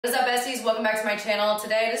What's up, besties? Welcome back to my channel.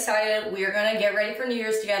 Today I decided we are gonna get ready for New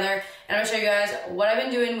Year's together, and I'm gonna show you guys what I've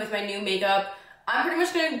been doing with my new makeup. I'm pretty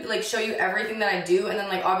much gonna like show you everything that I do, and then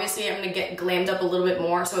like obviously I'm gonna get glammed up a little bit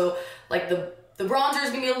more. So like the bronzer is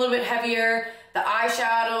gonna be a little bit heavier, the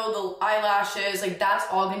eyeshadow, the eyelashes, like that's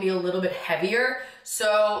all gonna be a little bit heavier.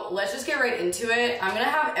 So let's just get right into it. I'm gonna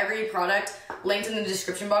have every product linked in the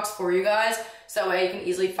description box for you guys, so that way you can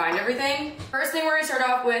easily find everything. First thing we're gonna start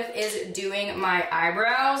off with is doing my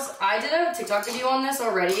eyebrows. I did a TikTok video on this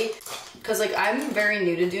already, because like I'm very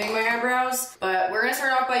new to doing my eyebrows, but we're gonna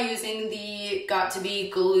start off by using the Got To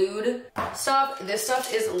Be Glued stuff. This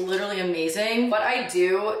stuff is literally amazing. What I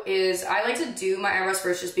do is I like to do my eyebrows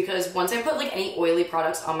first, just because once I put like any oily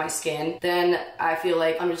products on my skin, then I feel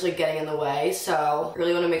like I'm just like getting in the way. So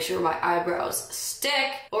really wanna make sure my eyebrows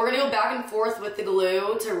stick. But we're gonna go back and forth with the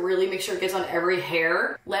glue to really make sure it gets on every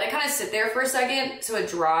hair. Let it kind of sit there for a second so it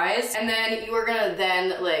dries, and then you are gonna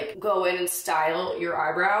then like go in and style your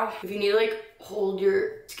eyebrow. If you need to like hold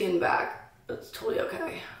your skin back, that's totally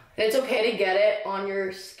okay. And it's okay to get it on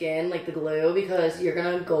your skin, like the glue, because you're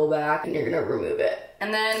gonna go back and you're gonna remove it.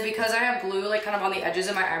 And then because I have glue like kind of on the edges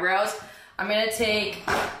of my eyebrows, I'm gonna take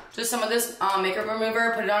just some of this makeup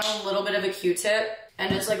remover, put it on a little bit of a Q-tip,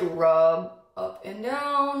 and just like rub up and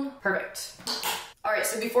down. Perfect. All right,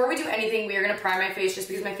 so before we do anything, we are gonna prime my face just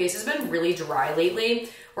because my face has been really dry lately.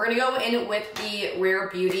 We're gonna go in with the Rare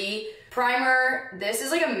Beauty primer. This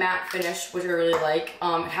is like a matte finish, which I really like.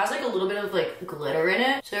 It has like a little bit of like glitter in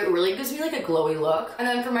it, so it really gives me like a glowy look. And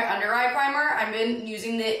then for my under eye primer, I've been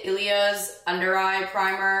using the Ilia's under eye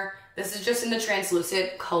primer. This is just in the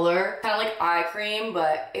translucent color, kind of like eye cream,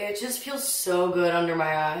 but it just feels so good under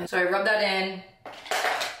my eyes. So I rub that in.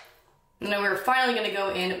 And then we're finally gonna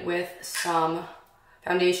go in with some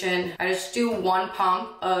foundation. I just do one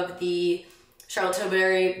pump of the Charlotte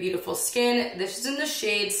Tilbury Beautiful Skin. This is in the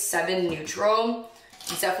shade 7 Neutral.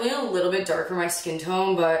 It's definitely a little bit dark for my skin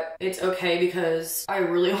tone, but it's okay because I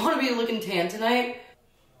really want to be looking tan tonight.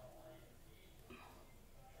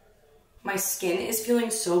 My skin is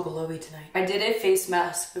feeling so glowy tonight. I did a face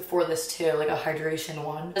mask before this too, like a hydration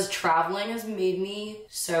one, because traveling has made me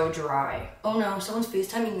so dry. Oh no, someone's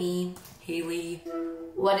FaceTiming me. Haley.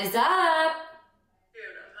 What is up? Dude,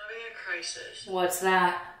 I'm having a crisis. What's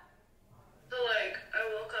that? So like,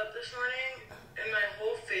 I woke up this morning and my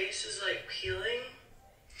whole face is like peeling.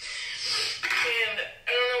 And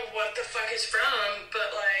I don't know what the fuck it's from,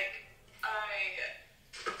 but like,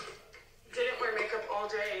 I didn't wear makeup all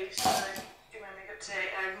day, so I do my makeup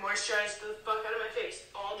today. And I've moisturized the fuck out of my face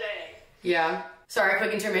all day. Yeah. Sorry,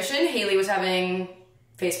 quick intermission. Haley was having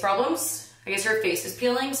face problems. I guess her face is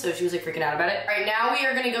peeling, so she was like freaking out about it. All right, now we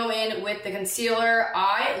are gonna go in with the concealer.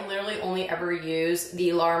 I literally only ever use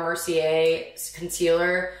the Laura Mercier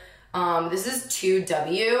concealer. This is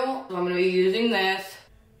 2W, so I'm gonna be using this.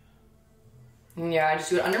 And yeah, I just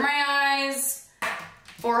do it under my eyes,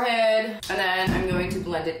 forehead, and then I'm going to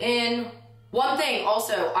blend it in. One thing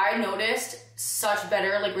also, I noticed such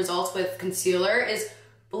better like results with concealer is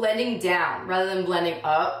blending down rather than blending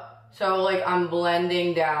up. So like I'm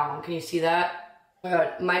blending down. Can you see that? Oh my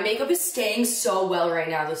god, my makeup is staying so well right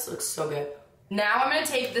now. This looks so good. Now I'm gonna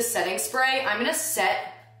take the setting spray. I'm gonna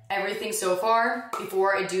set everything so far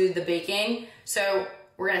before I do the baking. So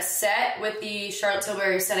we're gonna set with the Charlotte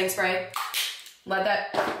Tilbury setting spray. Let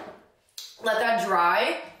that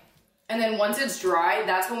dry. And then once it's dry,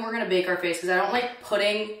 that's when we're gonna bake our face, because I don't like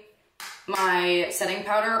putting my setting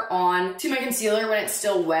powder on to my concealer when it's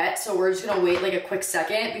still wet, so we're just gonna wait like a quick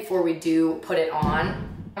second before we do put it on.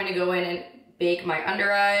 I'm gonna go in and bake my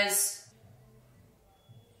under eyes,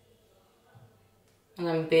 and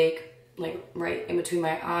then bake like right in between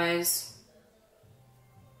my eyes.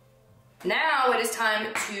 Now it is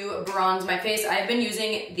time to bronze my face. I've been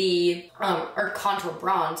using the or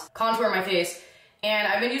contour my face, and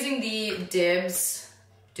I've been using the Dibs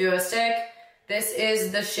Duo Stick. This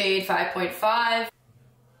is the shade 5.5.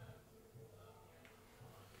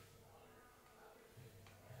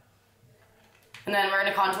 And then we're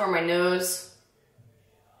gonna contour my nose.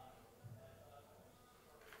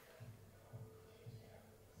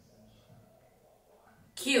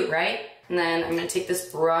 Cute, right? And then I'm gonna take this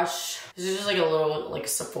brush. This is just like a little like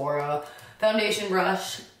Sephora foundation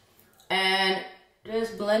brush, and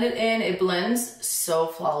just blend it in. It blends so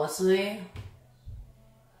flawlessly.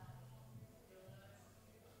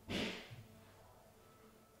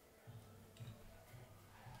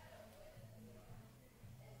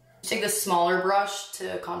 Take this smaller brush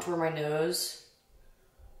to contour my nose.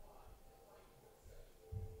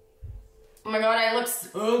 Oh my god, I look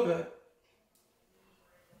so good.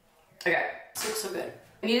 Okay, this looks so good.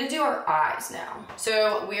 We need to do our eyes now.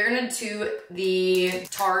 So we're gonna do the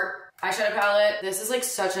Tarte eyeshadow palette. This is like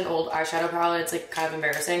such an old eyeshadow palette. It's like kind of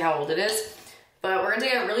embarrassing how old it is. But we're gonna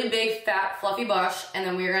take a really big, fat, fluffy brush, and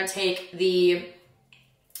then we're gonna take the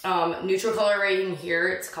neutral color right in here.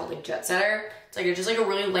 It's called like Jet Setter. It's like just like a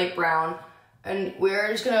really light brown. And we're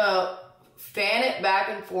just gonna fan it back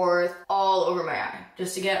and forth all over my eye,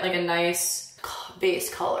 just to get like a nice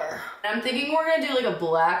base color. And I'm thinking we're gonna do like a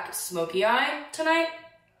black smoky eye tonight.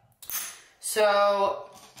 So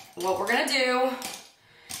what we're gonna do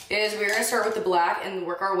is we're gonna start with the black and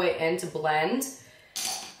work our way in to blend.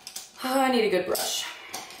 Oh, I need a good brush.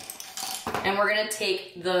 And we're gonna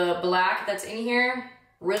take the black that's in here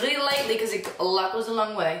really lightly because a lot goes a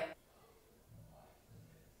long way.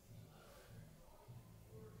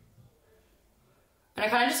 And I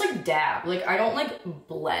kind of just like dab. Like I don't like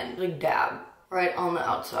blend, like dab right on the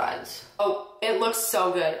outsides. Oh, it looks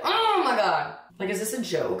so good. Oh my God. Like, is this a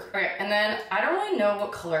joke? All right, and then I don't really know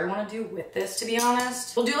what color I want to do with this, to be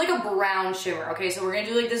honest. We'll do like a brown shimmer. Okay, so we're gonna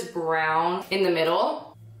do like this brown in the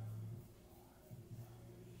middle.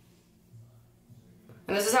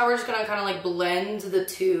 And this is how we're just gonna kind of like blend the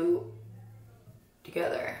two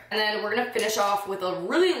together. And then we're gonna finish off with a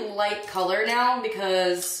really light color now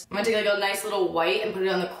because I'm gonna take like a nice little white and put it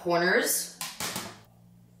on the corners.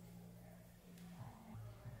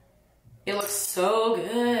 It looks so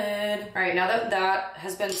good. All right, now that that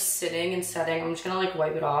has been sitting and setting, I'm just gonna like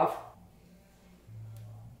wipe it off.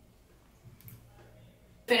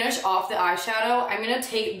 Finish off the eyeshadow, I'm gonna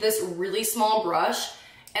take this really small brush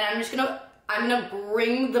and I'm gonna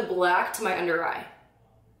bring the black to my under eye.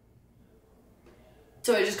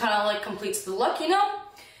 So it just kind of like completes the look, you know?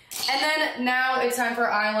 And then now it's time for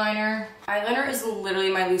eyeliner. Eyeliner is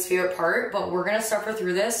literally my least favorite part, but we're gonna suffer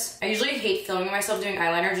through this. I usually hate filming myself doing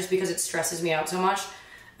eyeliner just because it stresses me out so much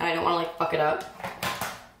and I don't wanna like fuck it up.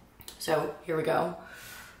 So here we go.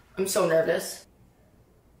 I'm so nervous.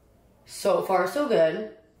 So far, so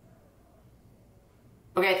good.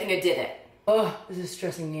 Okay, I think I did it. Oh, this is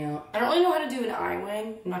stressing me out. I don't really know how to do an eye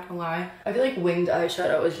wing, I'm not gonna lie. I feel like winged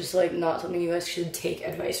eyeshadow is just like not something you guys should take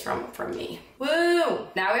advice from me. Woo!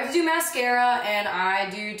 Now we have to do mascara, and I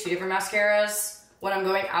do 2 different mascaras when I'm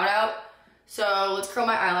going out. So let's curl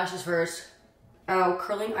my eyelashes first. Ow,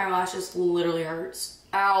 curling eyelashes literally hurts.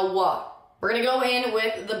 Ow. We're gonna go in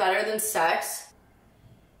with the Better Than Sex.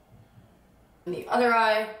 In the other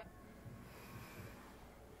eye.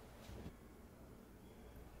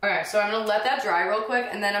 Okay, so I'm gonna let that dry real quick,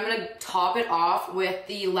 and then I'm gonna top it off with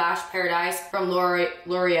the Lash Paradise from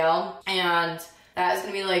L'Oreal, and that is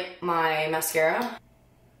gonna be like my mascara.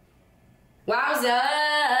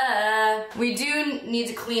 Wowza! We do need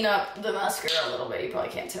to clean up the mascara a little bit, you probably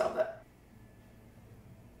can't tell, but.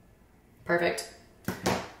 Perfect.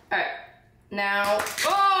 Alright, now,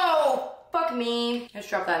 oh! Fuck me. Let's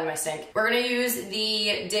drop that in my sink. We're gonna use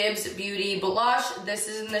the Dibs Beauty Blush. This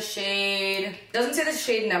is in the shade, it doesn't say the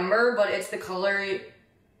shade number, but it's the color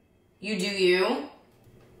You Do You.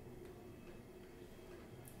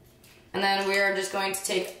 And then we're just going to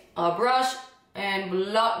take a brush and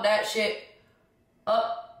blot that shit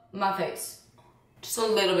up my face. Just a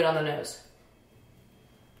little bit on the nose.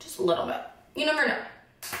 Just a little bit. You never know.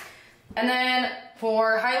 And then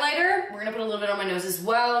for highlighter, we're gonna put a little bit on my nose as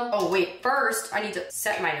well. Oh wait, first I need to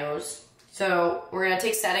set my nose. So we're gonna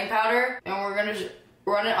take setting powder and we're gonna just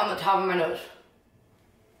run it on the top of my nose.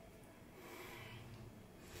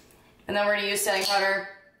 And then we're gonna use setting powder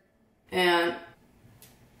and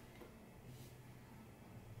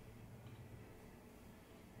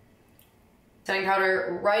setting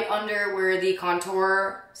powder right under where the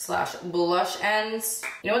contour / blush ends.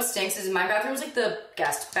 You know what stinks is my bathroom is like the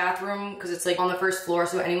guest bathroom because it's like on the first floor,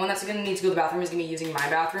 so anyone that's gonna need to go to the bathroom is gonna be using my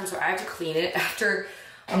bathroom, so I have to clean it after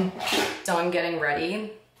I'm done getting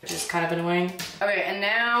ready, which is kind of annoying. Okay, and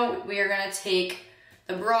now we are gonna take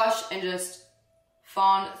the brush and just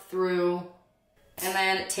fawn through, and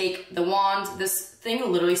then take the wand. This thing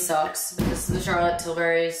literally sucks. This is the Charlotte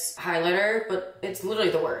Tilbury's highlighter, but it's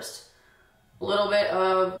literally the worst. A little bit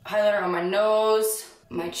of highlighter on my nose,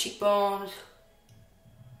 my cheekbones.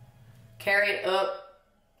 Carry it up.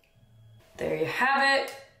 There you have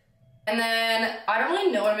it. And then I don't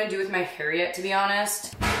really know what I'm gonna do with my hair yet, to be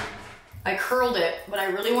honest. I curled it, but I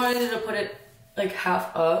really wanted to put it like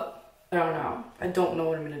half up. I don't know. I don't know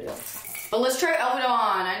what I'm gonna do. But let's try outfit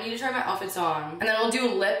on. I need to try my outfits on. And then we'll do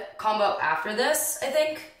a lip combo after this, I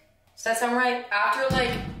think. Does that sound right? After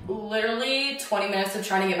like literally 20 minutes of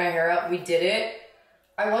trying to get my hair up, we did it.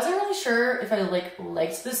 I wasn't really sure if I like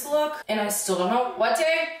liked this look, and I still don't know. What,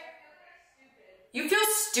 Tay? You feel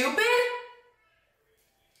stupid?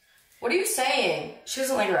 What are you saying? She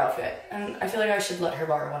doesn't like her outfit, and I feel like I should let her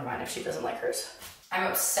borrow one of mine if she doesn't like hers. I'm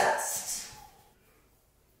obsessed.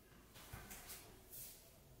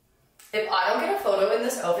 If I don't get a photo in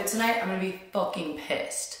this outfit tonight, I'm gonna be fucking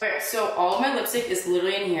pissed. Okay, so all of my lipstick is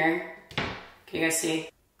literally in here. Can you guys see?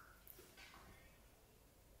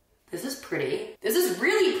 This is pretty. This is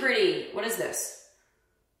really pretty. What is this?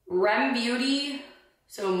 Rem Beauty,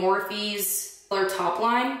 so Morphe's color top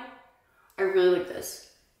line. I really like this.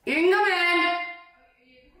 You can come in.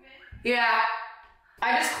 Yeah.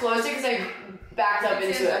 I just closed it because I backed up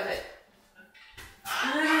into it.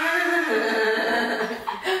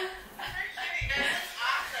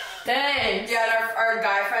 Thanks. Yeah, and our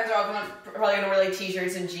guy friends are all probably gonna wear like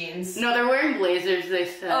t-shirts and jeans. No, they're wearing blazers, they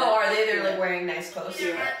said. Oh, are they? They're like wearing nice clothes.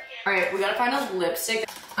 Yeah. Alright, we gotta find a lipstick.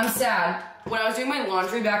 I'm sad. When I was doing my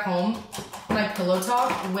laundry back home, my pillow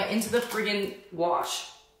talk went into the friggin' wash.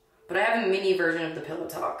 But I have a mini version of the pillow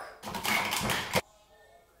talk.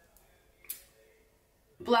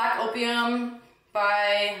 Black Opium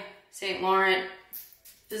by St. Laurent.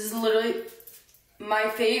 This is literally my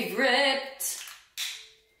favorite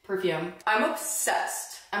perfume. I'm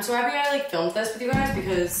obsessed. I'm so happy I like filmed this with you guys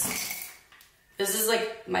because this is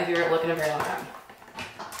like my favorite look in a very long time.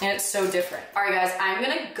 And it's so different. All right guys, I'm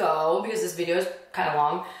gonna go because this video is kind of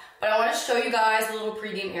long, but I wanna show you guys the little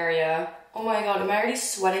pregame area. Oh my God, am I already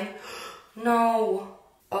sweating? No.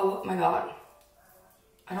 Oh my God.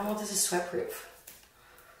 I don't know if this is sweat proof.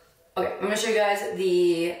 Okay, I'm gonna show you guys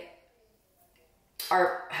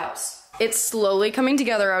our house. It's slowly coming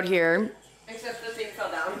together out here. Except the thing fell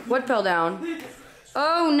down. What fell down?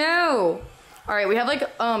 Oh no. All right, we have like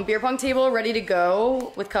beer pong table ready to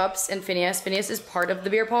go with cups and Phineas. Phineas is part of the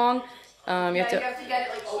beer pong. You have to get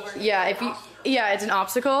it like over. Yeah, it's an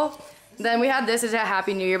obstacle. Then we had this as a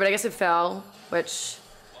Happy New Year, but I guess it fell, which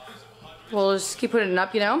we'll just keep putting it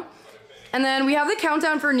up, you know? And then we have the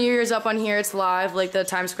countdown for New Year's up on here. It's live, like the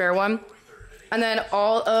Times Square one. And then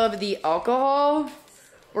all of the alcohol.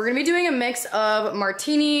 We're gonna be doing a mix of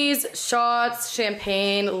martinis, shots,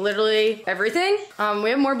 champagne, literally everything. We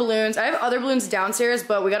have more balloons. I have other balloons downstairs,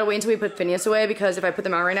 but we gotta wait until we put Phineas away because if I put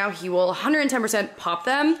them out right now, he will 110% pop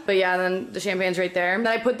them. But yeah, then the champagne's right there. Then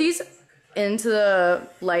I put these into the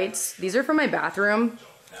lights. These are from my bathroom.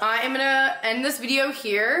 I am gonna end this video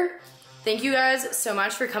here. Thank you guys so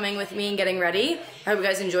much for coming with me and getting ready. I hope you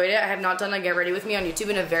guys enjoyed it. I have not done a get ready with me on YouTube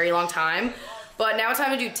in a very long time. But now it's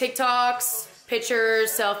time to do TikToks,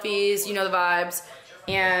 pictures, selfies, you know the vibes.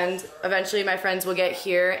 And eventually my friends will get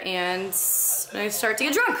here and I start to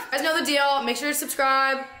get drunk. You guys know the deal. Make sure to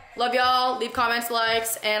subscribe. Love y'all. Leave comments,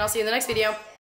 likes, and I'll see you in the next video.